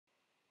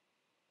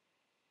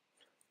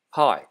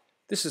Hi,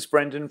 this is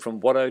Brendan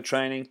from Watto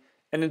Training,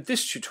 and in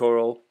this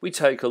tutorial we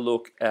take a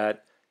look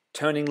at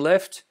turning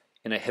left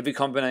in a heavy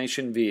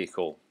combination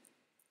vehicle.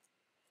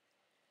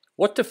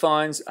 What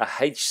defines a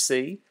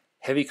HC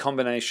heavy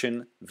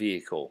combination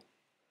vehicle?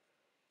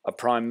 A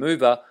prime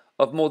mover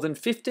of more than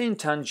 15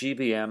 ton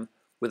GBM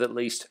with at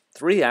least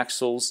 3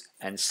 axles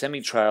and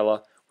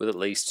semi-trailer with at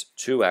least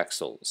 2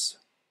 axles.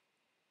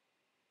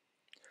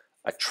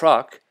 A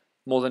truck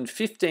more than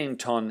 15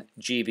 ton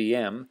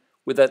GBM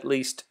with at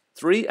least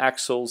 3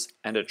 axles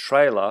and a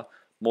trailer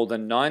more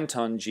than 9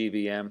 ton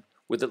GBM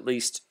with at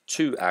least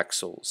 2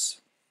 axles.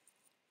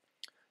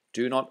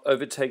 Do not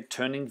overtake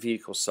turning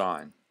vehicle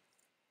sign.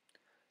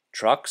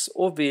 Trucks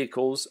or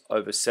vehicles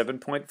over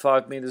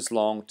 7.5 meters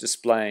long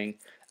displaying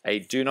a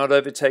do not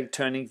overtake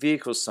turning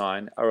vehicle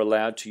sign are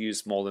allowed to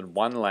use more than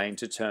one lane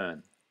to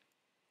turn.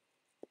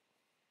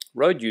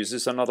 Road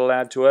users are not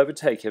allowed to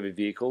overtake heavy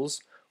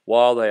vehicles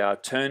while they are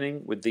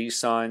turning with these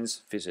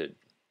signs fitted.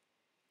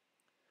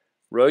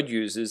 Road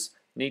users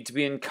need to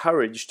be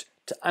encouraged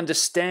to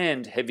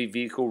understand heavy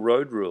vehicle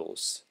road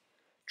rules.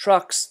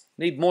 Trucks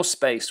need more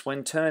space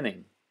when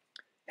turning.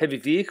 Heavy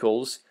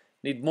vehicles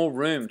need more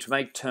room to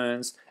make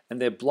turns,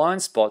 and their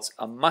blind spots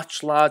are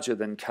much larger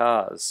than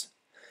cars.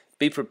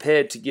 Be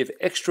prepared to give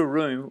extra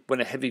room when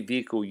a heavy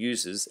vehicle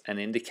uses an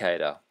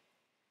indicator.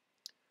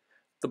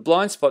 The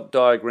blind spot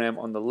diagram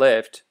on the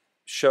left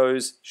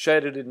shows,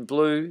 shaded in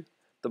blue,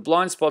 the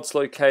blind spots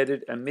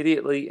located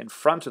immediately in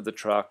front of the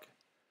truck,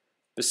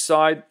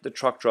 beside the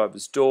truck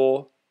driver's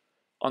door,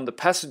 on the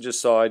passenger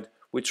side,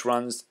 which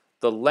runs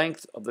the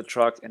length of the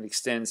truck and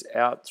extends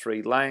out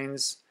 3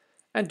 lanes,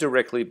 and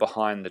directly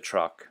behind the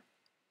truck.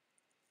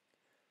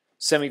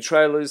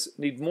 Semi-trailers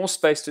need more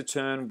space to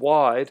turn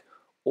wide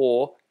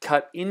or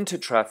cut into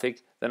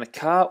traffic than a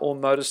car or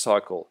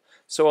motorcycle,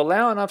 so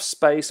allow enough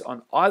space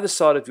on either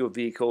side of your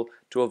vehicle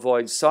to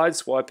avoid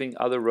sideswiping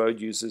other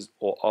road users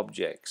or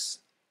objects.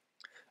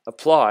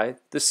 Apply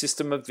the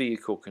system of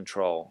vehicle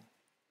control.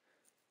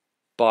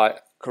 By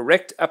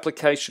correct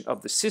application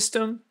of the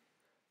system,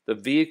 the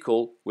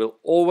vehicle will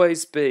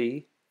always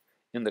be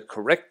in the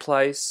correct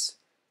place,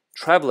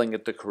 traveling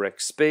at the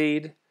correct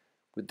speed,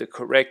 with the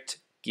correct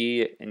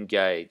gear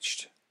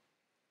engaged.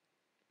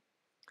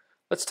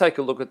 Let's take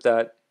a look at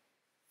that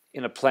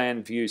in a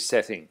plan view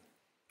setting.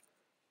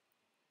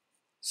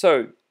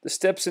 So, the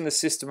steps in the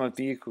system of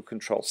vehicle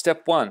control.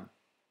 Step 1,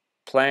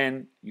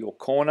 plan your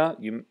corner.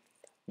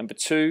 Number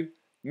 2,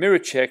 mirror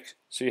check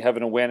so you have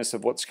an awareness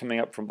of what's coming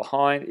up from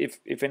behind,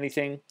 if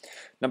anything.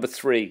 Number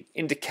 3,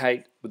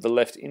 indicate with the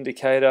left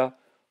indicator.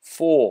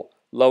 4,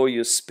 lower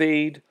your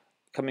speed,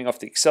 coming off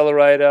the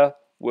accelerator,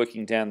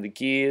 working down the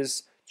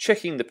gears,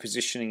 checking the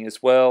positioning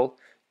as well,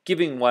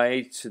 giving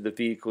way to the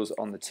vehicles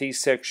on the T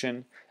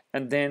section,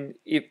 and then,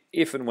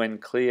 if and when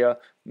clear,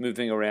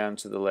 moving around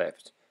to the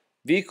left.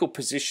 Vehicle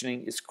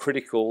positioning is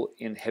critical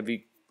in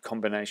heavy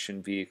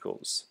combination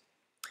vehicles.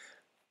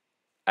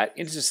 At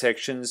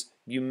intersections,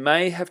 you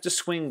may have to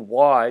swing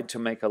wide to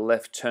make a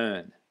left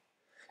turn.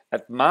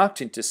 At marked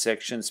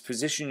intersections,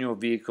 position your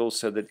vehicle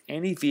so that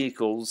any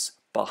vehicles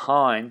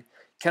behind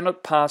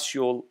cannot pass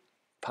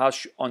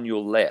on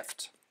your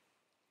left.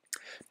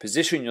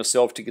 Position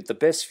yourself to get the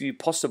best view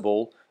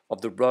possible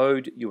of the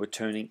road you are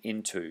turning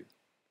into.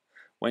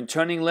 When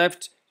turning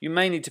left, you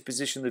may need to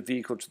position the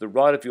vehicle to the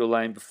right of your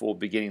lane before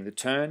beginning the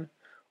turn,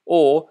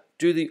 or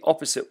do the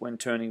opposite when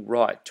turning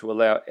right to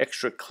allow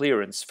extra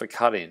clearance for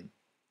cut-in.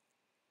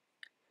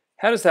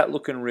 How does that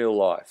look in real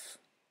life?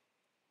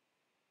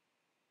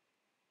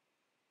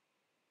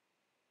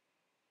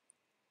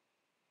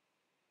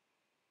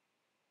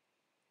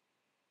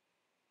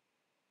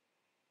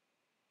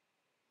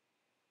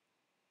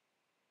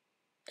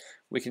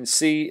 We can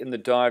see in the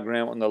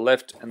diagram on the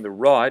left and the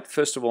right,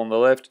 first of all on the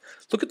left,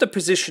 look at the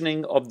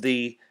positioning of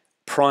the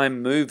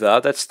prime mover,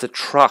 that's the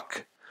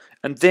truck.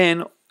 And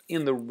then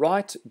in the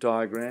right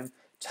diagram,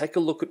 take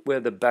a look at where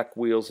the back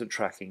wheels are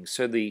tracking.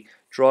 So the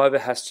driver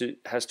has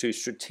to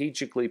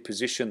strategically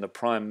position the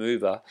prime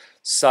mover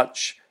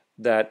such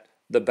that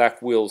the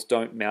back wheels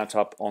don't mount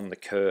up on the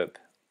curb.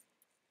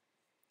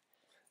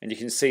 And you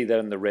can see that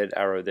in the red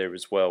arrow there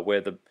as well,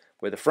 where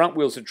the front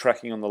wheels are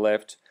tracking on the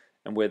left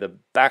and where the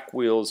back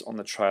wheels on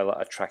the trailer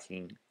are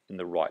tracking in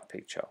the right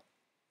picture.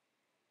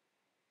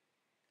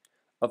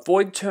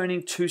 Avoid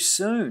turning too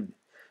soon,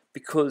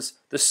 because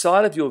the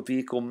side of your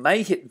vehicle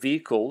may hit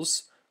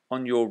vehicles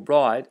on your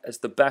right as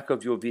the back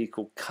of your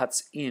vehicle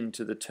cuts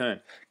into the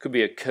turn. Could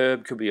be a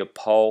curb, could be a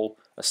pole,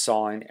 a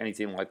sign,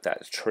 anything like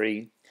that, a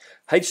tree.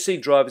 HC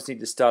drivers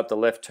need to start the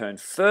left turn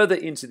further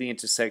into the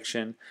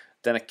intersection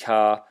than a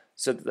car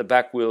so that the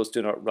back wheels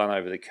do not run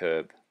over the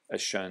curb,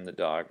 as shown in the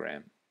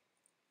diagram.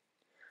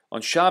 On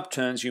sharp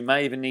turns, you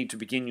may even need to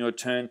begin your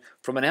turn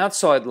from an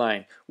outside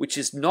lane, which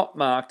is not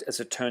marked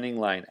as a turning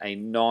lane, a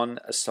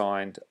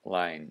non-assigned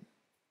lane.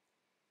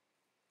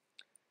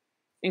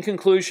 In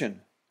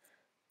conclusion,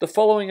 the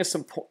following are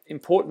some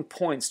important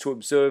points to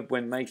observe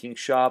when making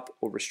sharp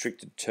or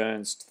restricted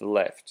turns to the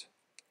left.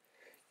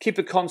 Keep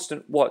a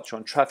constant watch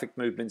on traffic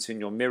movements in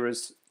your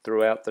mirrors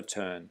throughout the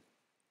turn.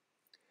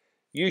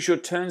 Use your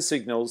turn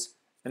signals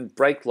and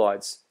brake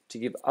lights to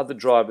give other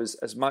drivers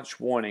as much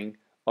warning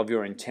of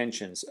your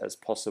intentions as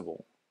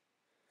possible.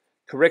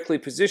 Correctly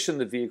position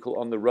the vehicle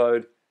on the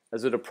road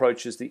as it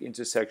approaches the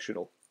intersection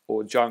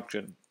or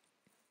junction.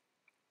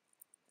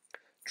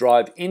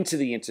 Drive into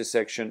the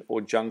intersection or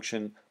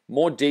junction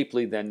more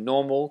deeply than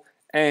normal,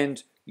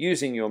 and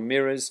using your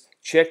mirrors,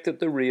 check that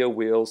the rear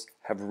wheels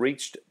have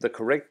reached the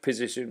correct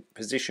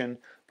position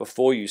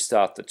before you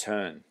start the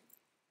turn.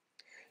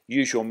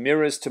 Use your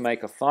mirrors to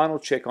make a final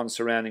check on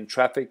surrounding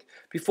traffic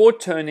before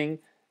turning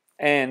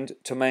and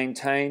to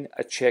maintain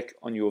a check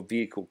on your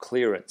vehicle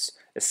clearance,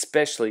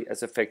 especially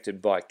as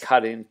affected by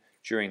cut-in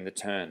during the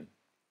turn.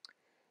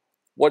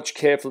 Watch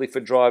carefully for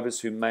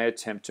drivers who may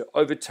attempt to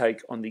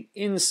overtake on the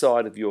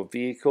inside of your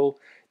vehicle.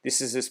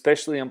 This is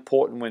especially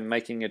important when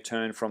making a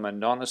turn from a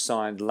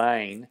non-assigned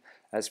lane,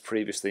 as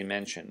previously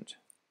mentioned.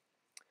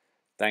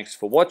 Thanks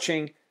for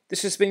watching.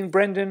 This has been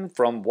Brendan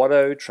from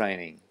Watto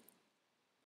Training.